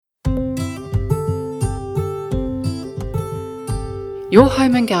Your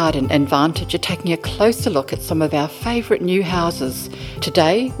Home and Garden and Vantage are taking a closer look at some of our favourite new houses.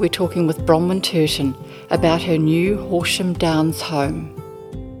 Today we're talking with Bronwyn Turton about her new Horsham Downs home.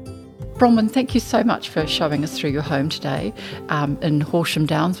 Bronwyn, thank you so much for showing us through your home today in Horsham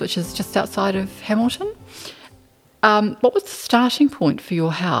Downs, which is just outside of Hamilton. What was the starting point for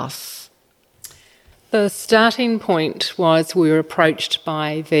your house? The starting point was we were approached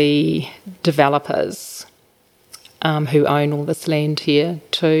by the developers who own all this land here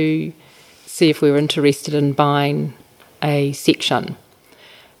to see if we were interested in buying a section.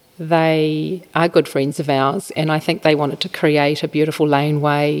 They are good friends of ours, and I think they wanted to create a beautiful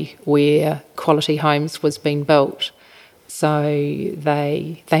laneway where quality homes was being built. So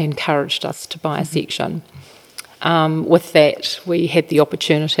they encouraged us to buy a section. With that, we had the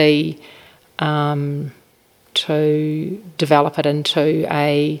opportunity to develop it into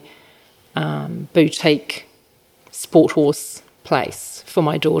a boutique sport horse place for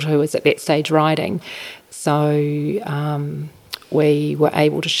my daughter who was at that stage riding. So we were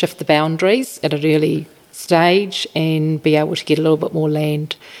able to shift the boundaries at an early stage and be able to get a little bit more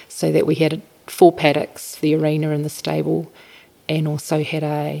land so that we had 4 paddocks, the arena and the stable, and also had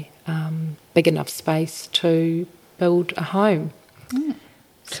a big enough space to build a home.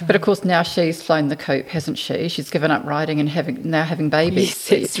 So. But of course now she's flown the coop, hasn't she? She's given up riding and having babies.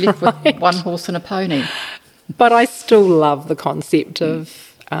 Yes, so you're left with 1 horse and a pony. But I still love the concept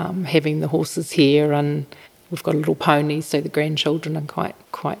of having the horses here, and we've got a little pony, so the grandchildren are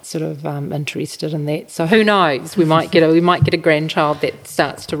quite sort of interested in that. So who knows? We might get a grandchild that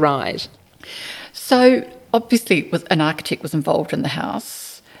starts to ride. So obviously, an architect was involved in the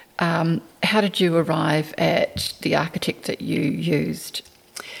house. How did you arrive at the architect that you used?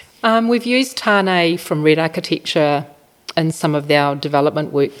 We've used Tane from Red Architecture in some of our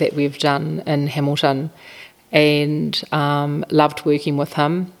development work that we've done in Hamilton, and loved working with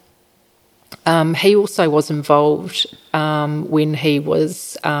him. He also was involved when he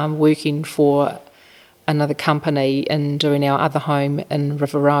was working for another company in doing our other home in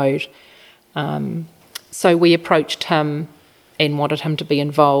River Road. So we approached him and wanted him to be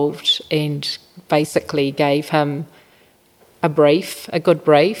involved, and basically gave him a good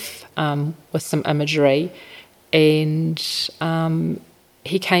brief with some imagery, and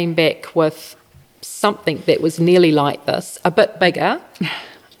he came back with something that was nearly like this, a bit bigger,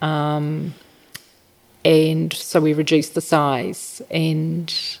 and so we reduced the size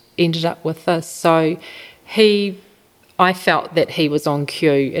and ended up with this. So I felt that he was on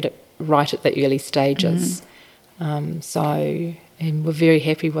cue right at the early stages. And we're very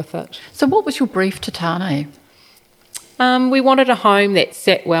happy with it. So what was your brief to Tane? We wanted a home that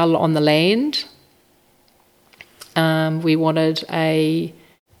sat well on the land. We wanted a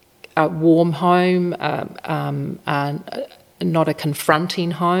warm home, not a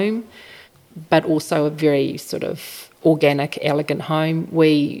confronting home, but also a very sort of organic, elegant home.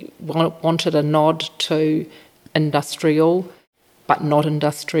 We wanted a nod to industrial, but not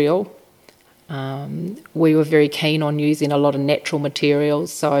industrial. We were very keen on using a lot of natural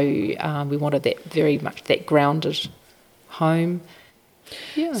materials, so we wanted that very much that grounded home.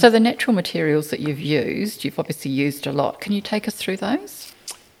 Yeah. So the natural materials that you've obviously used a lot. Can you take us through those?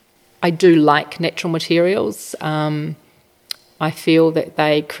 I do like natural materials. I feel that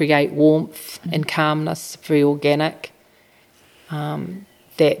they create warmth and calmness, very organic,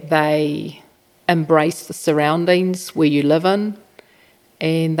 that they embrace the surroundings where you live in,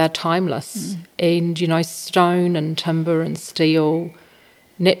 and they're timeless. And, stone and timber and steel,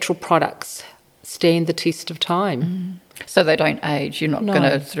 natural products stand the test of time. So they don't age. You're not going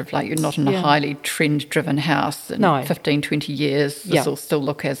to you're not in a highly trend-driven house. In 15, 20 years, this will still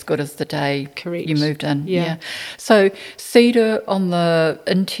look as good as the day you moved in. Yeah. So cedar on the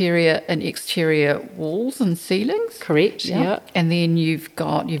interior and exterior walls and ceilings? Correct, yeah. And then you've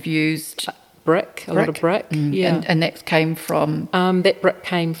used brick, a lot of brick. And that came from? That brick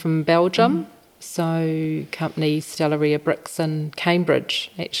came from Belgium. So company Stellaria Bricks in Cambridge,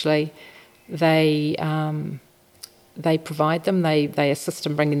 actually. They provide them, they assist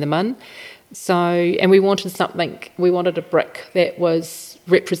in bringing them in. So, and we wanted a brick that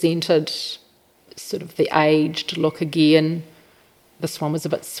represented sort of the aged look again. This one was a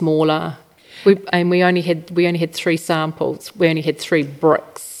bit smaller. We only had 3 samples. We only had 3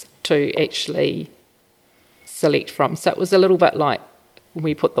 bricks to actually select from. So it was a little bit like when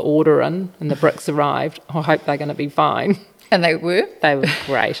we put the order in and the bricks arrived. I hope they're going to be fine. And they were? They were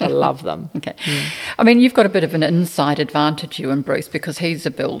great. I love them. Okay. I you've got a bit of an inside advantage, you and Bruce, because he's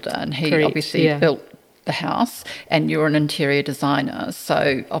a builder and he obviously built the house, and you're an interior designer,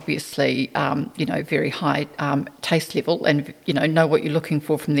 so obviously, very high taste level, and know what you're looking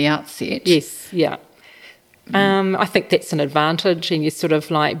for from the outset. Yes, yeah. I think that's an advantage, and you sort of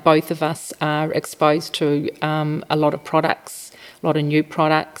like both of us are exposed to a lot of products, a lot of new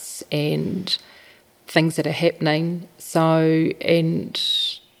products, and things that are happening. So, and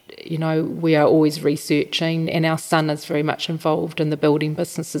we are always researching, and our son is very much involved in the building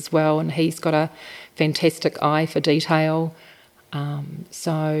business as well, and he's got a fantastic eye for detail.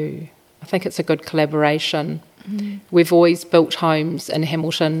 So I think it's a good collaboration. We've always built homes in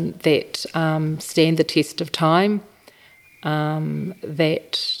Hamilton that stand the test of time, and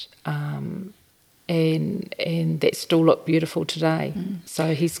that still look beautiful today.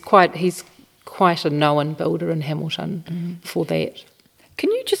 So he's quite a known builder in Hamilton for that. Can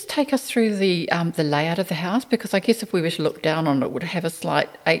you just take us through the layout of the house? Because I guess if we were to look down on it, it would have a slight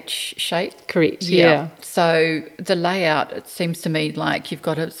H shape. Correct, yeah. So the layout, it seems to me like you've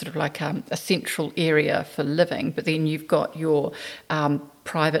got a sort of like a central area for living, but then you've got your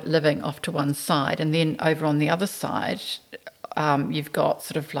private living off to one side, and then over on the other side, you've got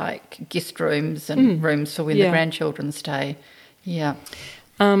sort of like guest rooms and rooms for when the grandchildren stay. Yeah.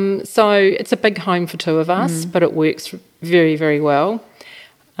 So it's a big home for two of us, but it works very, very well.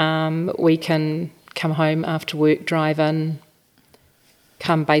 We can come home after work, drive in,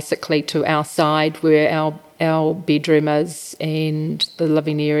 come basically to our side where our bedroom is, and the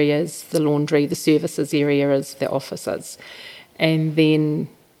living areas, the laundry, the services area is, the offices, and then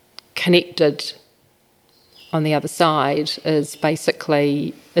connected on the other side is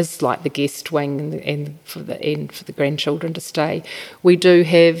like the guest wing and for the grandchildren to stay. We do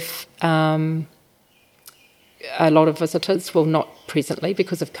have a lot of visitors, well, not presently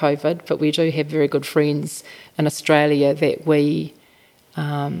because of COVID, but we do have very good friends in Australia that we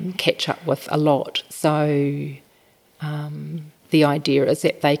catch up with a lot. So the idea is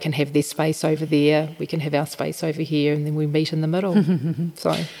that they can have their space over there, we can have our space over here, and then we meet in the middle.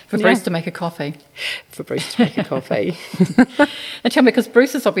 So for Bruce to make a coffee. For Bruce to make a coffee. And tell me, because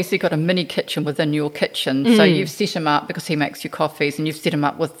Bruce has obviously got a mini kitchen within your kitchen, so you've set him up because he makes your coffees, and you've set him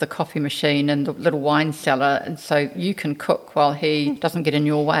up with the coffee machine and the little wine cellar, and so you can cook while he doesn't get in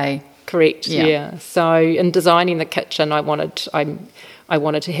your way. Correct, yeah. So in designing the kitchen, I wanted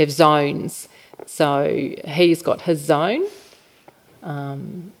to have zones. So he's got his zone.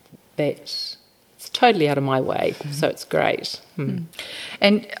 That's totally out of my way, so it's great.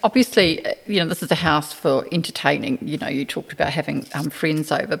 And obviously, this is a house for entertaining. You talked about having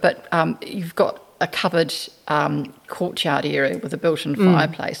friends over, but you've got a covered courtyard area with a built-in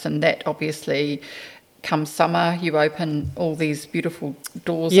fireplace, and that obviously, come summer, you open all these beautiful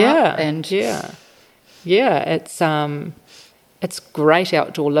doors up. And it's great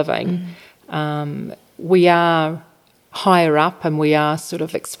outdoor living. We are higher up, and we are sort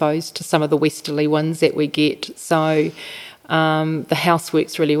of exposed to some of the westerly winds that we get. So the house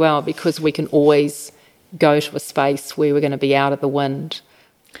works really well because we can always go to a space where we're going to be out of the wind.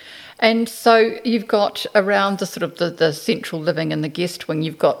 And so you've got around the sort of the central living and the guest wing,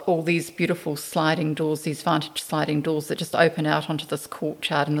 you've got all these beautiful sliding doors, these vantage sliding doors that just open out onto this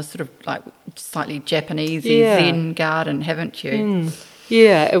courtyard and this sort of like slightly Japanese Zen garden, haven't you?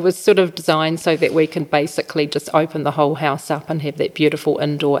 Yeah, it was sort of designed so that we can basically just open the whole house up and have that beautiful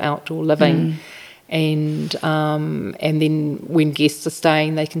indoor-outdoor living. And then when guests are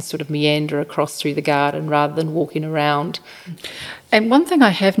staying, they can sort of meander across through the garden rather than walking around. And one thing I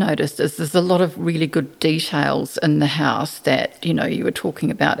have noticed is there's a lot of really good details in the house that, you were talking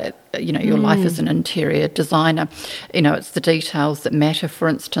about it, your life as an interior designer. It's the details that matter. For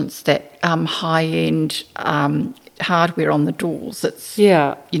instance, that high-end hardware on the doors. It's,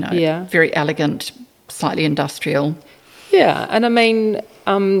 very elegant, slightly industrial. Yeah, and I mean,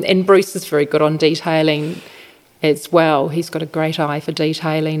 and Bruce is very good on detailing as well. He's got a great eye for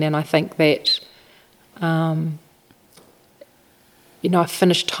detailing, and I think that, a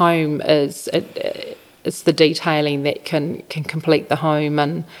finished home is the detailing that can complete the home,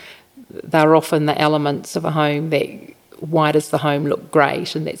 and they're often the elements of a home that, why does the home look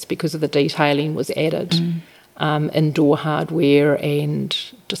great? And that's because of the detailing was added. Indoor hardware and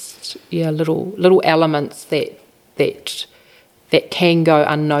just little elements that can go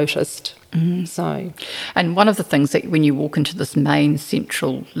unnoticed. So, and one of the things that when you walk into this main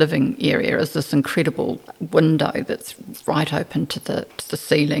central living area is this incredible window that's right open to the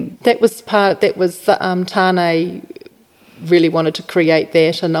ceiling. That was Tane really wanted to create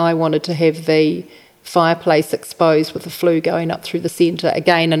that, and I wanted to have the fireplace exposed with the flue going up through the centre.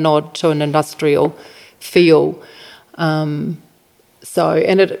 Again, a nod to an industrial feel. So,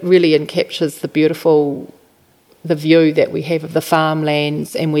 and it really encaptures the view that we have of the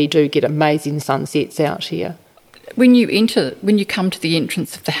farmlands, and we do get amazing sunsets out here. When you come to the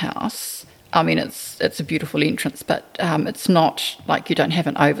entrance of the house, I mean, it's a beautiful entrance, but it's not like you don't have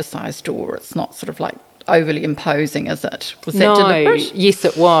an oversized door. It's not sort of like overly imposing, is it? Was that deliberate? Yes,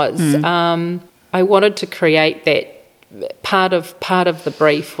 it was. I wanted to create that. Part of the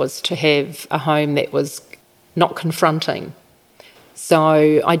brief was to have a home that was not confronting.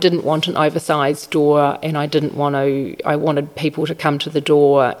 So I didn't want an oversized door, and I wanted people to come to the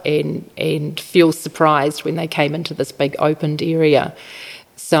door and feel surprised when they came into this big opened area.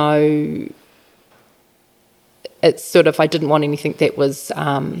 So it's sort of, I didn't want anything that was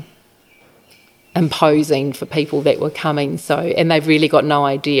imposing for people that were coming. So, and they've really got no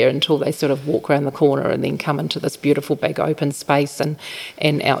idea until they sort of walk around the corner and then come into this beautiful big open space and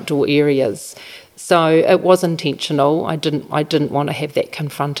outdoor areas. So it was intentional. I didn't want to have that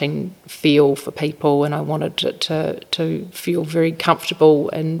confronting feel for people, and I wanted it to feel very comfortable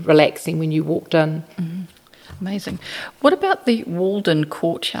and relaxing when you walked in. Mm. Amazing. What about the walled-in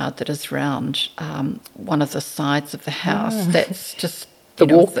courtyard that is round one of the sides of the house? That's just the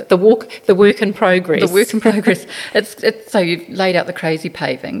work in progress. The work in progress. It's so you've laid out the crazy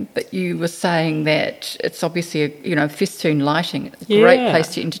paving, but you were saying that it's obviously festoon lighting. It's a great place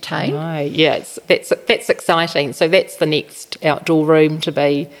to entertain. Yes, that's exciting. So that's the next outdoor room to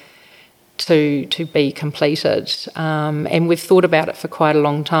be completed, and we've thought about it for quite a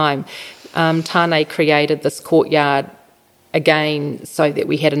long time. Tāne created this courtyard again so that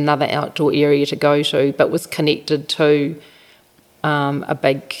we had another outdoor area to go to, but was connected to a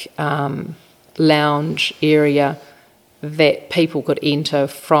big lounge area that people could enter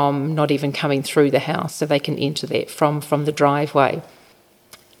from, not even coming through the house, so they can enter that from the driveway.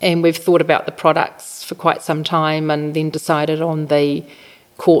 And we've thought about the products for quite some time, and then decided on the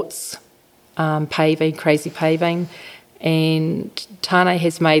quartz paving, crazy paving. And Tāne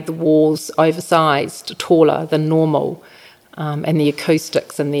has made the walls oversized, taller than normal, and the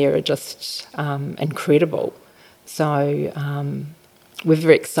acoustics in there are just incredible. So we're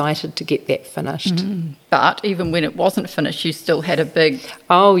very excited to get that finished. Mm. But even when it wasn't finished, you still had a big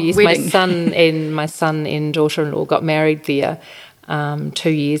yes, wedding. my son and daughter-in-law got married there 2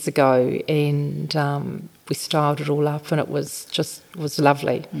 years ago, and we styled it all up, and it was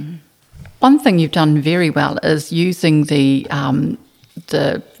lovely. Mm. One thing you've done very well is using the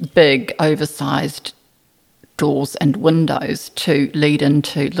big oversized doors and windows to lead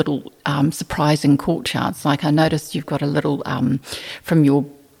into little surprising courtyards. Like I noticed you've got a little, from your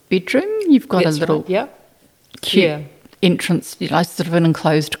bedroom, you've got a little cute entrance, sort of an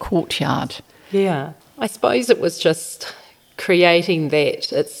enclosed courtyard. Yeah, I suppose it was just creating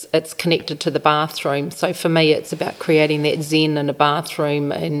that. It's connected to the bathroom. So for me, it's about creating that zen in a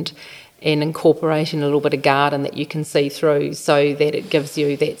bathroom and incorporating a little bit of garden that you can see through, so that it gives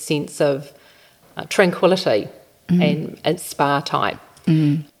you that sense of tranquility and spa type.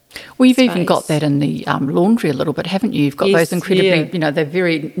 Mm. Well, you've even got that in the laundry a little bit, haven't you? You've got those incredibly, they're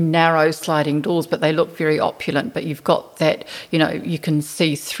very narrow sliding doors, but they look very opulent. But you've got that, you can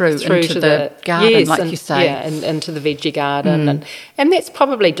see through into the garden, you say. Yeah, and into the veggie garden. And that's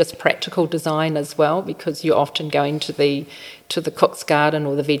probably just practical design as well, because you're often going to the cook's garden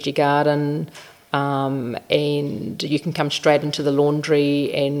or the veggie garden, and you can come straight into the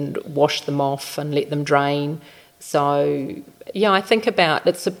laundry and wash them off and let them drain. So, I think about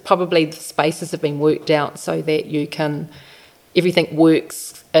it's probably the spaces have been worked out so that everything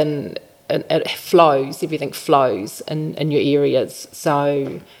works and it flows, everything flows in your areas.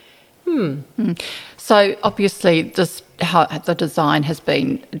 So, So obviously how the design has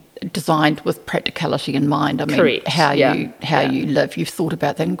been designed with practicality in mind. I mean, correct. How you live. You've thought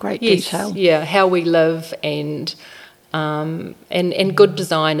about that in great detail. Yeah, how we live, and good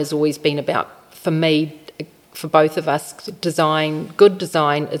design has always been about, for me, for both of us, good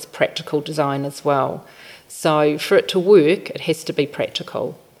design is practical design as well. So for it to work, it has to be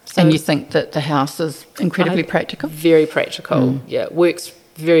practical. So, and you think that the house is incredibly practical? Very practical, it works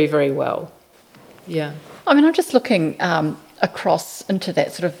very, very well. Yeah. I mean, I'm just looking across into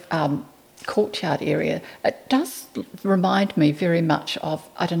that sort of courtyard area. It does remind me very much of,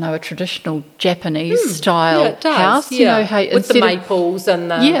 a traditional Japanese style house. Yeah. With the maples and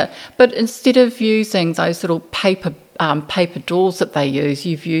the... Yeah, but instead of using those little paper doors that they use,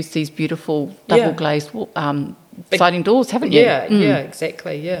 you've used these beautiful double glazed sliding doors, haven't you? Yeah,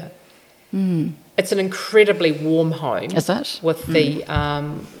 exactly, yeah. Mm. It's an incredibly warm home. Is it? With the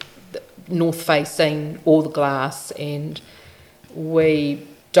north facing, all the glass, and we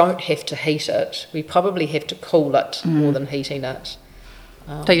don't have to heat it. We probably have to cool it more than heating it.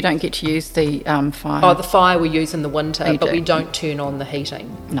 So you don't get to use the fire? Oh, the fire we use in the winter, You but do. we don't turn on the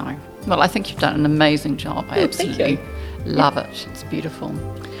heating. No. Well, I think you've done an amazing job. I Good, thank absolutely you. love it. It's beautiful.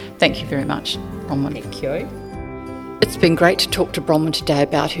 Thank you very much, Bronwyn. Thank you. It's been great to talk to Bronwyn today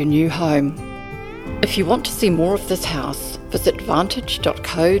about her new home. If you want to see more of this house, visit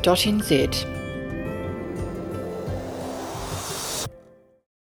vantage.co.nz.